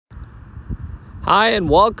Hi, and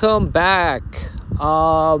welcome back.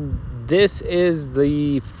 This is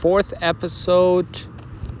the fourth episode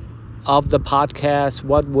of the podcast,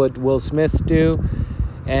 What Would Will Smith Do?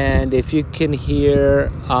 And if you can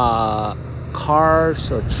hear cars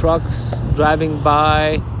or trucks driving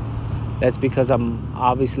by, that's because I'm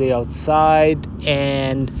obviously outside,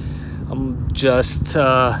 and I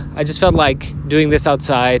just felt like doing this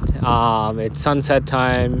outside. It's sunset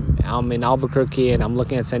time. I'm in Albuquerque and I'm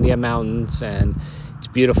looking at Sandia Mountains, and it's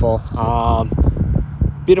beautiful.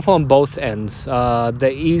 Beautiful on both ends. To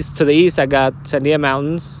the east, I got Sandia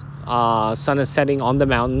Mountains. Sun is setting on the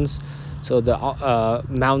mountains, so the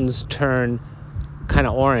mountains turn kind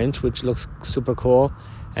of orange, which looks super cool.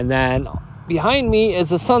 And then behind me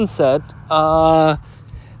is a sunset. But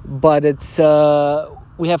it's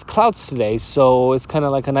we have clouds today, so it's kind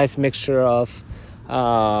of like a nice mixture of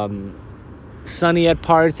sunny at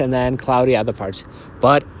parts and then cloudy other parts.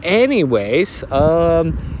 But anyways,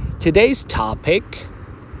 today's topic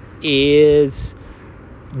is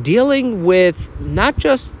dealing with not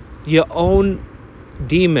just your own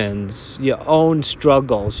demons, your own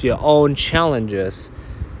struggles, your own challenges,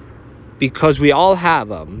 because we all have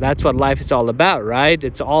them. That's what life is all about, right?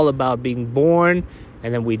 It's all about being born,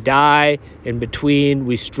 and then we die. In between,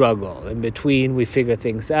 we struggle. In between, we figure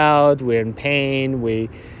things out. We're in pain.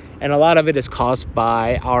 And a lot of it is caused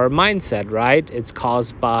by our mindset, right? It's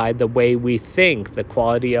caused by the way we think. The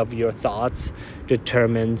quality of your thoughts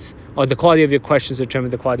determines, or the quality of your questions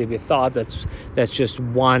determines the quality of your thought. That's just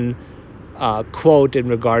one quote in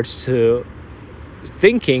regards to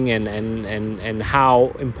thinking and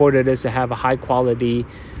how important it is to have a high quality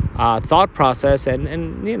thought process,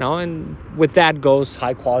 and with that goes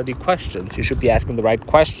high quality questions. You should be asking the right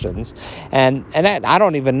questions, and I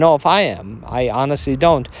don't even know if I am. I honestly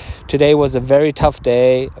don't. Today was a very tough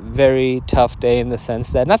day in the sense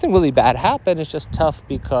that nothing really bad happened. It's just tough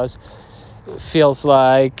because it feels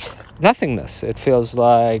like nothingness. It feels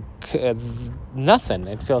like nothing.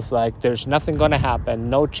 It feels like there's nothing going to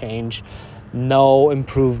happen, no change, no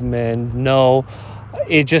improvement,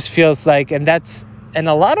 it just feels like, and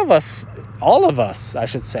a lot of us, all of us, I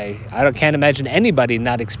should say, can't imagine anybody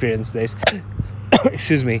not experience this,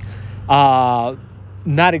 excuse me,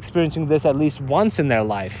 not experiencing this at least once in their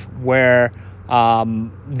life, where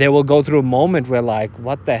they will go through a moment where, like,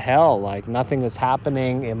 what the hell, like, nothing is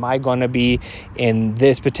happening. Am I going to be in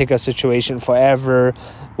this particular situation forever?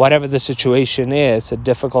 Whatever the situation is, a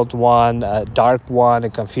difficult one, a dark one, a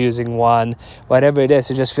confusing one, whatever it is,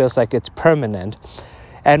 it just feels like it's permanent.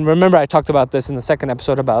 And remember, I talked about this in the second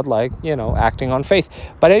episode about, like, acting on faith.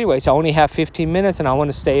 But anyways, I only have 15 minutes and I want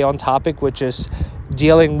to stay on topic, which is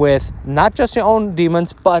dealing with not just your own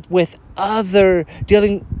demons, but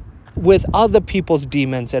dealing with other people's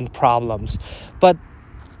demons and problems. But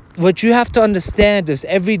what you have to understand is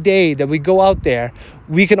every day that we go out there,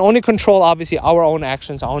 we can only control, obviously, our own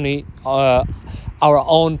actions, only our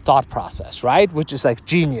own thought process, right? Which is like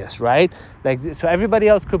genius, right? Like, so everybody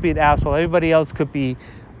else could be an asshole, everybody else could be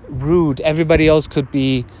rude, everybody else could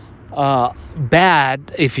be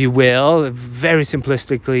bad, if you will, very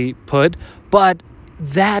simplistically put, but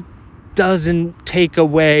that doesn't take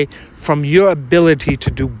away from your ability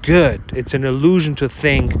to do good. It's an illusion to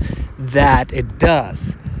think that it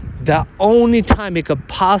does. The only time it could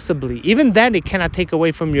possibly, even then it cannot take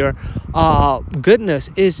away from your goodness,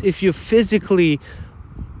 is if you're physically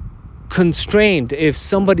constrained, if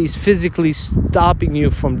somebody's physically stopping you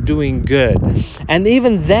from doing good. And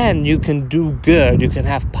even then you can do good, you can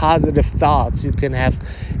have positive thoughts,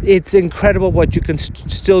 it's incredible what you can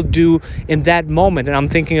still do in that moment. And I'm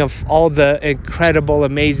thinking of all the incredible,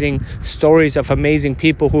 amazing stories of amazing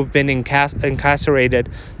people who've been incarcerated.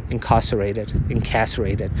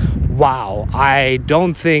 Wow, I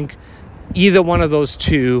don't think either one of those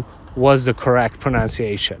two was the correct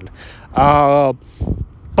pronunciation.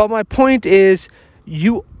 But my point is,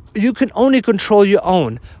 you can only control your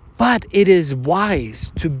own, but it is wise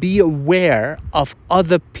to be aware of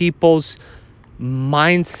other people's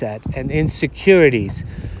mindset and insecurities.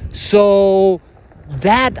 So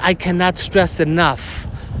that I cannot stress enough.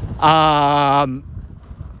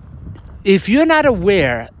 If you're not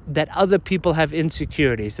aware that other people have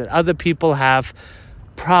insecurities, that other people have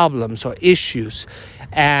problems or issues,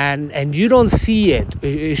 and you don't see it,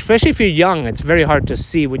 especially if you're young, it's very hard to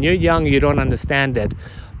see. When you're young, you don't understand it,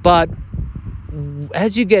 but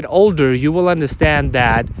as you get older, you will understand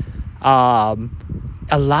that a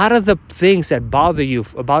lot of the things that bother you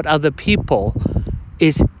about other people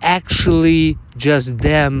is actually just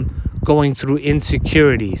them going through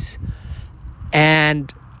insecurities.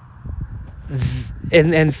 And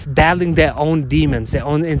and battling their own demons, their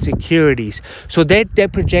own insecurities. So they're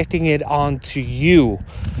projecting it onto you,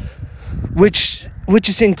 which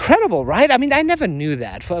is incredible, right? I mean, I never knew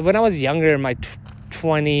that. When I was younger, in my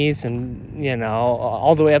 20s, and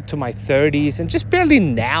all the way up to my 30s, and just barely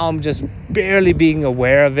now, I'm just barely being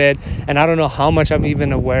aware of it, and I don't know how much I'm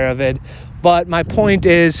even aware of it. But my point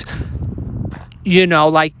is,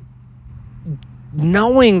 like,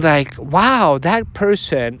 knowing, like, wow, that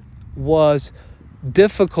person was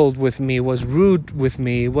difficult with me, was rude with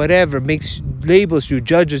me, whatever, labels you,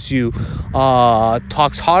 judges you,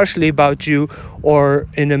 talks harshly about you, or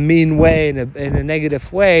in a mean way, in a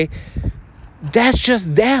negative way. That's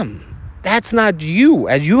just them. That's not you,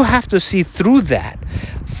 and you have to see through that.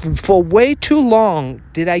 For way too long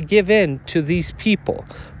did I give in to these people.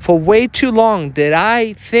 For way too long did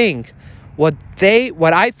I think what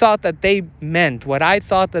I thought that they meant, what I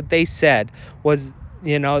thought that they said was,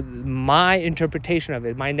 my interpretation of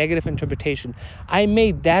it, my negative interpretation. I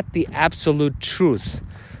made that the absolute truth.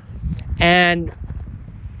 And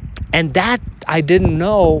that I didn't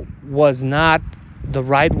know was not the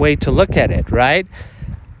right way to look at it, right?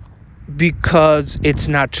 Because it's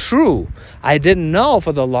not true. I didn't know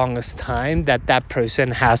for the longest time that person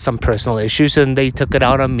has some personal issues and they took it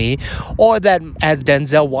out on me, or that, as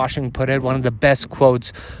Denzel Washington put it, one of the best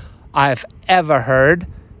quotes I've ever heard.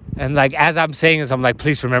 And, like, as I'm saying this, I'm like,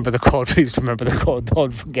 please remember the quote, please remember the quote,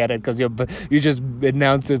 don't forget it, because you just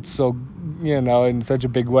announced it so, in such a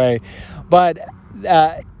big way. But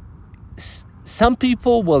some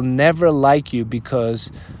people will never like you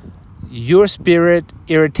because your spirit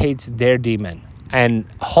irritates their demon. And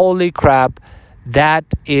holy crap, that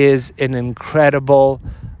is an incredible,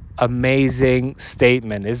 amazing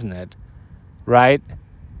statement, isn't it? Right?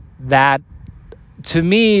 That, to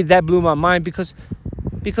me, that blew my mind because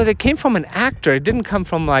it came from an actor. It didn't come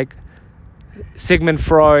from, like, Sigmund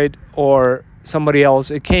Freud or somebody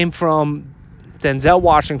else. It came from Denzel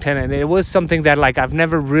Washington, and it was something that, like, I've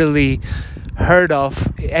never really heard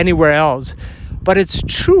of anywhere else. But it's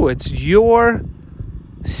true. It's your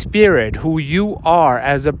spirit, who you are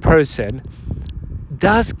as a person,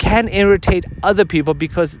 can irritate other people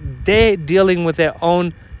because they're dealing with their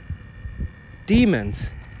own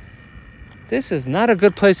demons. This is not a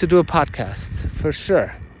good place to do a podcast, for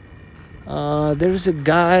sure. There's a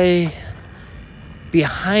guy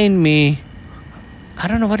behind me. I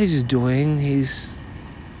don't know what he's doing. He's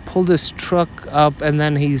pulled his truck up, and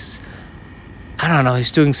then he's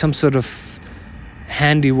doing some sort of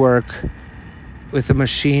handiwork with the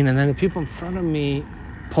machine, and then the people in front of me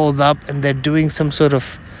pulled up and they're doing some sort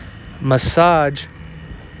of massage.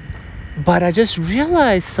 But I just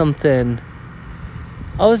realized something.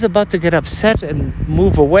 I was about to get upset and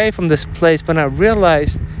move away from this place, but I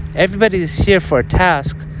realized everybody's here for a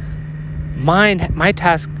task. My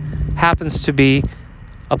task happens to be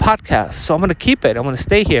a podcast, so I'm going to keep it. I'm going to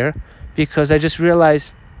stay here because I just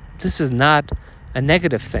realized this is not a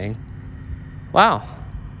negative thing. Wow.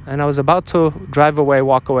 And I was about to drive away,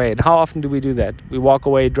 walk away. And how often do we do that? We walk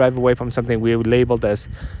away, drive away from something we labeled as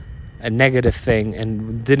a negative thing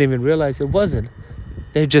and didn't even realize it wasn't.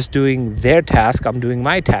 They're just doing their task. I'm doing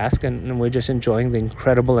my task, and we're just enjoying the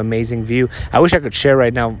incredible, amazing view. I wish I could share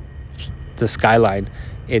right now the skyline.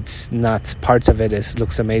 It's nuts. Parts of it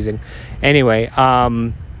looks amazing. Anyway,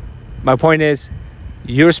 my point is,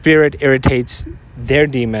 your spirit irritates their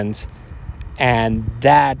demons. And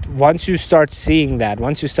that, once you start seeing that,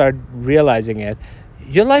 once you start realizing it,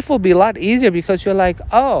 your life will be a lot easier because you're like,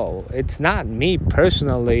 oh, it's not me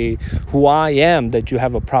personally, who I am, that you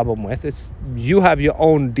have a problem with. It's you have your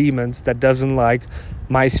own demons that doesn't like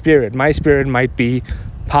my spirit. My spirit might be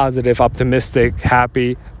positive, optimistic,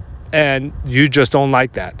 happy, and you just don't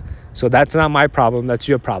like that. So that's not my problem. That's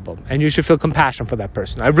your problem. And you should feel compassion for that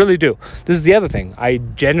person. I really do. This is the other thing. I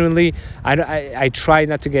genuinely, I try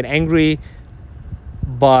not to get angry,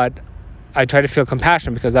 but I try to feel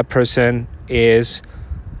compassion because that person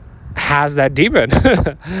has that demon.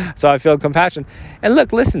 So I feel compassion. And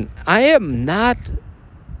look, listen, I am not,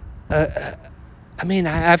 I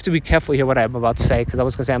have to be careful here what I'm about to say, because I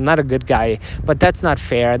was going to say I'm not a good guy, but that's not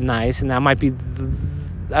fair and nice, and I might be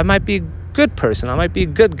a good person, I might be a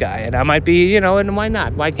good guy, and I might be, and why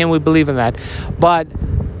not? Why can't we believe in that? But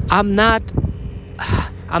I'm not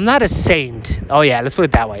a saint. Oh yeah, let's put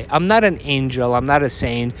it that way. I'm not an angel. I'm not a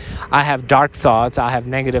saint. I have dark thoughts. I have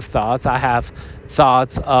negative thoughts. I have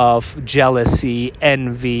thoughts of jealousy,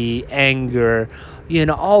 envy, anger,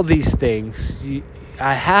 all these things.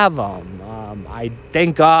 I have them. I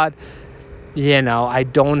thank God, I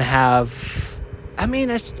don't have.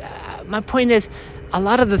 My point is, a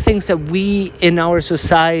lot of the things that we in our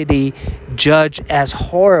society judge as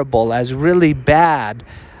horrible, as really bad,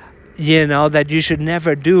 that you should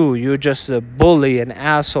never do. You're just a bully, an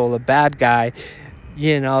asshole, a bad guy.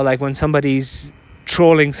 Like when somebody's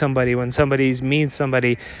trolling somebody, when somebody's mean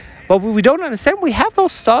somebody. But we don't understand, we have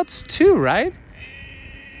those thoughts too, right?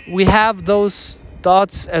 We have those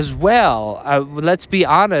thoughts as well. Let's be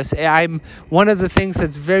honest. I'm one of the things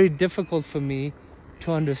that's very difficult for me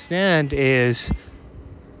to understand is,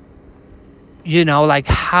 like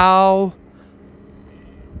how,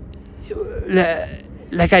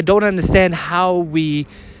 like I don't understand why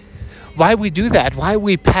we do that, why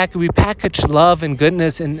we package love and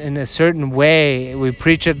goodness in a certain way. We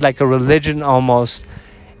preach it like a religion almost.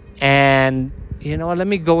 And you know what, let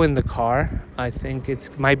me go in the car. I think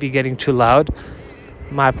it might be getting too loud.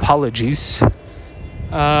 My apologies.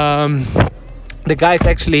 The guy's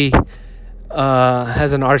actually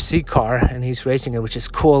has an RC car and he's racing it, which is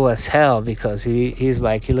cool as hell because he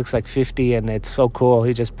looks like 50 and it's so cool.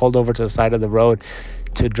 He just pulled over to the side of the road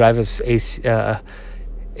to drive his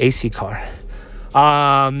AC car.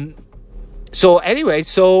 So anyway,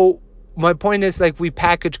 so my point is, like, we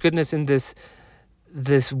package goodness in this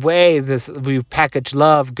way. We package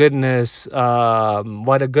love, goodness,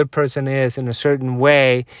 what a good person is in a certain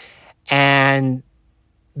way, and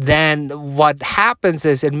then what happens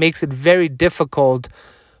is it makes it very difficult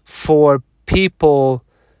for people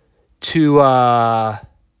to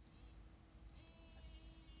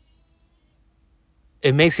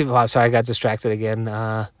it makes it sorry, I got distracted again.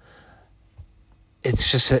 It's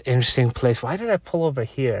just an interesting place. Why did I pull over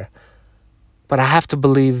here? But I have to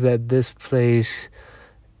believe that this place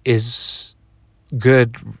is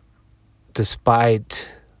good despite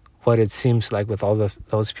what it seems like with all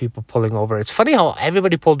those people pulling over. It's funny how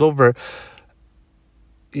everybody pulled over.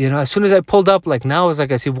 As soon as I pulled up, like now it's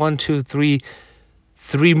like I see 1, 2, 3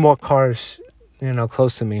 more cars,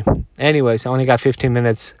 close to me. Anyways, I only got 15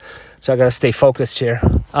 minutes, so I gotta stay focused here.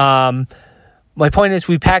 My point is,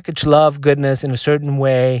 we package love, goodness in a certain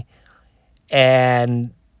way,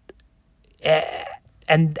 and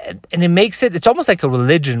it makes it's almost like a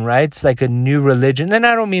religion, right? It's like a new religion, and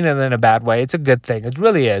I don't mean it in a bad way. It's a good thing. It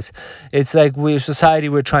really is. It's like we're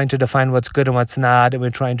trying to define what's good and what's not, and we're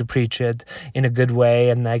trying to preach it in a good way,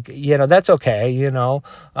 and that's okay.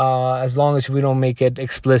 As long as we don't make it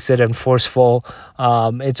explicit and forceful,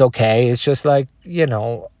 it's okay. It's just like,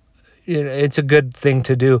 it's a good thing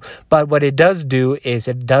to do. But what it does do is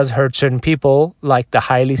it does hurt certain people, like the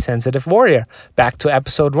highly sensitive warrior. Back to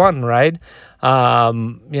episode 1, right?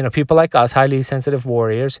 People like us, highly sensitive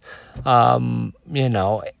warriors, are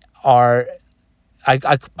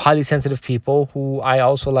highly sensitive people who I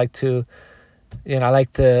also like to, I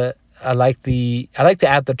like to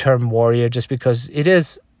add the term warrior just because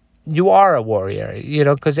you are a warrior,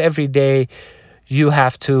 because every day you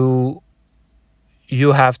have to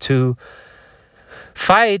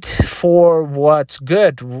fight for what's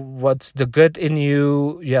good, what's the good in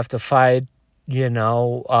you. You have to fight, you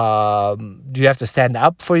have to stand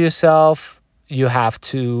up for yourself. You have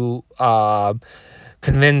to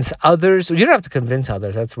convince others. You don't have to convince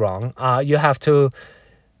others, that's wrong. You have to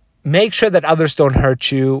make sure that others don't hurt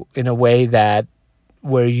you in a way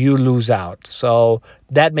where you lose out. So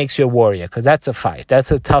that makes you a warrior, because that's a fight.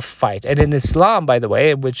 That's a tough fight. And in Islam, by the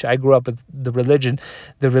way, which I grew up with, the religion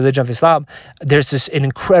of Islam, there's an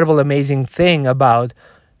incredible, amazing thing about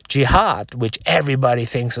jihad, which everybody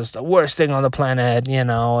thinks is the worst thing on the planet.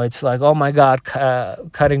 It's like, oh my God,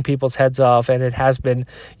 cutting people's heads off, and it has been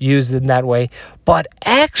used in that way. But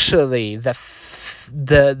actually, the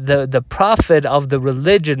prophet of the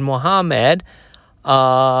religion, Muhammad,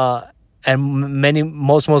 and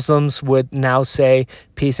most Muslims would now say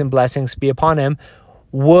peace and blessings be upon him,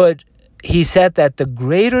 he said that the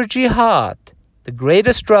greater jihad, the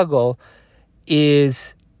greater struggle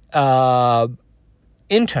is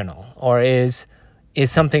internal, or is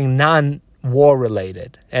something non-war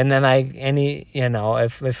related. And then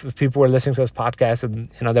if people were listening to this podcast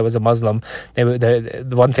and there was a Muslim,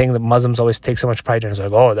 the one thing that Muslims always take so much pride in is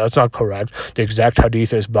like, oh, that's not correct, the exact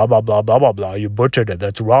hadith is blah blah blah blah blah blah, you butchered it,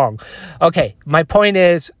 that's wrong. Okay, my point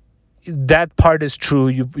is that part is true.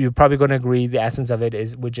 You're probably going to agree the essence of it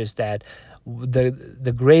is, which is that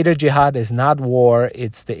the greater jihad is not war,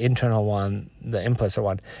 it's the internal one, the implicit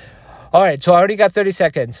one. All right, so I already got 30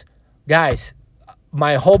 seconds. Guys,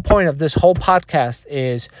 my whole point of this whole podcast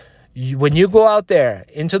is when you go out there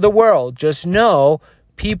into the world, just know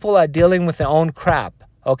people are dealing with their own crap.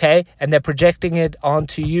 okay? And they're projecting it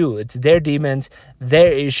onto you. It's their demons,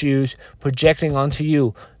 their issues projecting onto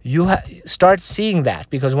you. You start seeing that,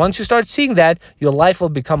 because once you start seeing that, your life will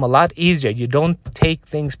become a lot easier. You don't take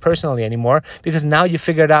things personally anymore, because now you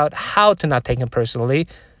figured out how to not take it personally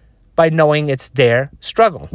by knowing it's their struggle.